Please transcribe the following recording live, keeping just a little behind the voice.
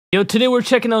Yo, today we're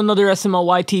checking out another Sml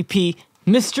YTP,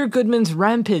 Mr. Goodman's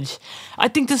Rampage. I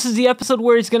think this is the episode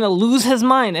where he's gonna lose his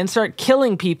mind and start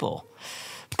killing people.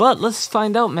 But let's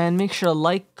find out, man. Make sure to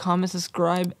like, comment,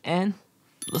 subscribe, and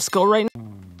let's go right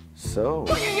now. So.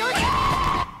 Hey,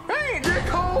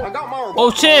 Dicko! I got my report.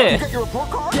 Oh shit! You got your report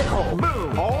card? Dicko,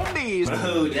 boom, all D's.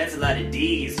 Oh, that's a lot of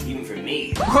D's, even for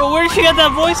me. Bro, where did she get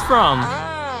that voice from?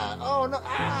 Oh no,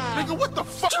 nigga, what the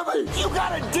fuck? Jimmy, you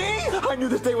got a D? I knew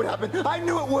this day would happen. I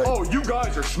knew it would. Oh, you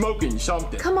guys are smoking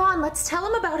something. Come on, let's tell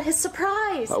him about his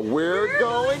surprise. We're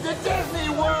going to Disney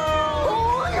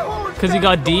World. Cause he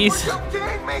got D's. You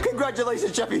kidding me?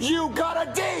 Congratulations, Jeffy. You got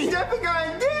a D. Jeffy got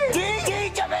a D. D,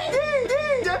 Jeffy. D,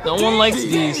 Jeffy. No one likes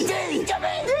D's. D, Jeffy. D,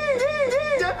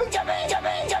 Jeffy.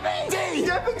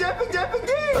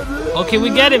 Okay, we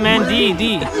get it, man. D.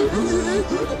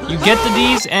 You get the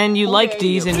D's and you like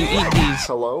D's and you eat D's.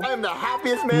 Hello? I am the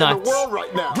happiest man in Nuts. the world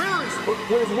right now.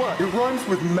 Where's what? It rhymes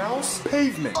with mouse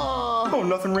pavement. Oh,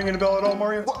 nothing ringing a bell at all,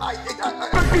 Mario? Well,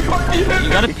 You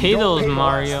gotta pay those,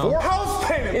 Mario. For house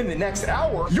payment in the next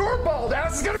hour, your bald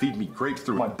ass is gonna feed me grapes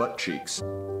through my butt cheeks.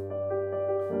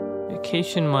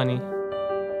 Vacation money.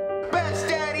 Best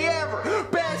daddy ever!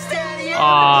 Best daddy ever!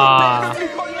 Ah.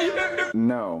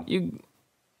 No. You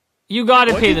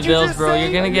gotta pay the bills, bro.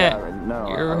 You're gonna get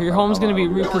No, your home's gonna be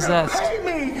repossessed. Pay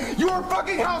me your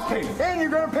fucking house payment, and you're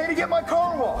gonna pay to get my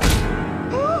car washed.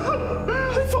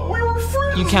 I thought we were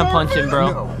friends. You can't punch him,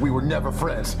 bro. No, we were never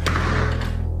friends.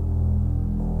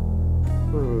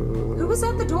 Who was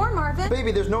at the door, Marvin?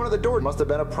 Baby, there's no one at the door. Must have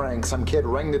been a prank. Some kid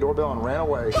rang the doorbell and ran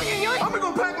away. I'm gonna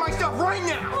go pack my stuff right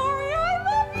now!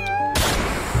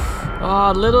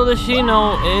 Oh, little does she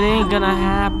know, it ain't gonna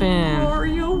happen.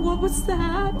 Mario, what was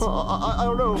that? I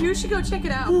don't know. You should go check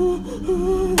it out.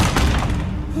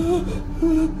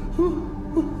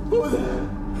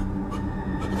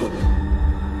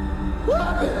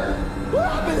 What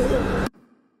happened here?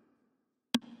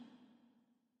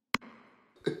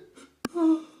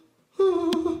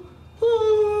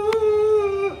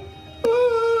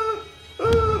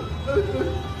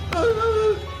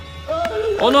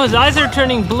 Oh no, his eyes are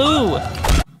turning blue.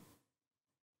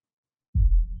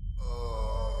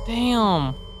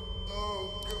 Damn. Oh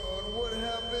God, what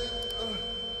happened?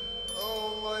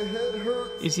 Oh, my head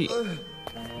hurts. Is he?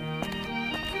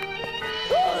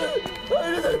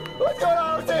 What's going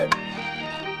on with it?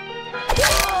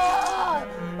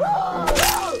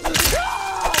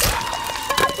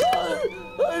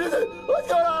 What's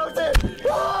going on with it?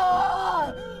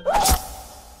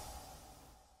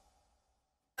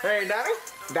 Hey, Daddy?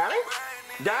 Daddy?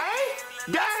 Daddy?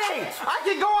 Daddy! I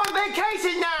can go on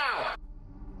vacation now!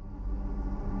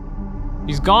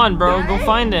 He's gone, bro. Go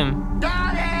find him.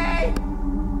 Daddy!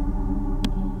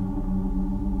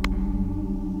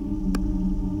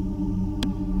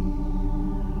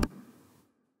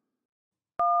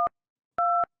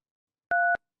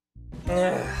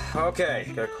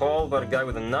 Okay, got a call about a guy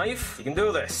with a knife. You can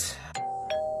do this.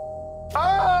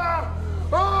 Ah!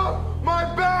 Oh! My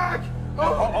back!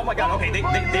 Oh my god, okay, they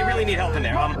really need help in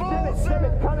there.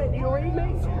 Simmons, come in. Do you read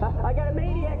me? I got a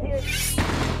maniac here.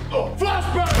 Oh,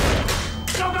 flashback!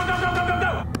 Go!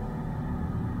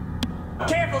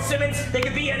 Careful, Simmons. They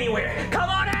could be anywhere. Come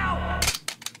on out!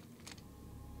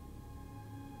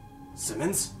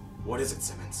 Simmons? What is it,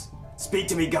 Simmons? Speak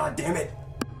to me, goddammit!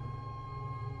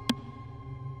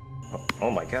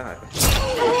 Oh my god.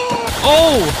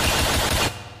 Oh!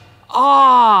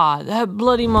 Ah, that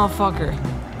bloody motherfucker.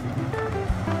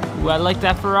 Ooh, I like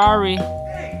that Ferrari.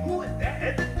 Hey, who is that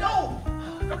at the door?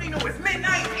 Don't even know it's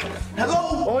midnight.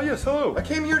 Hello? Oh, yes, hello. I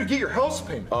came here to get your house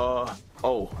payment.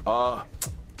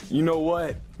 You know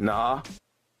what? Nah.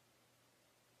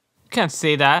 You can't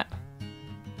say that.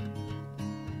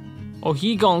 Oh,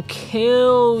 he gonna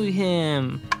kill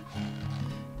him.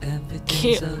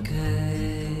 Everything's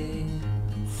okay.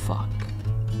 Fuck.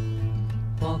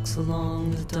 Walks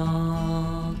along the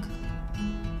dock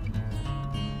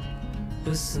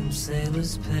with some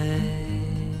sailor's pay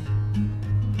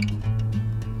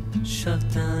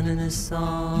shoved down in his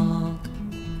sock.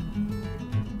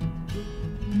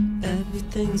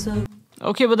 Everything's okay.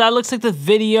 Okay, but that looks like the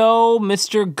video,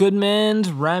 Mr.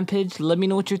 Goodman's Rampage. Let me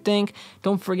know what you think.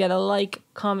 Don't forget to like,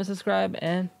 comment, subscribe,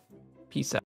 and peace out.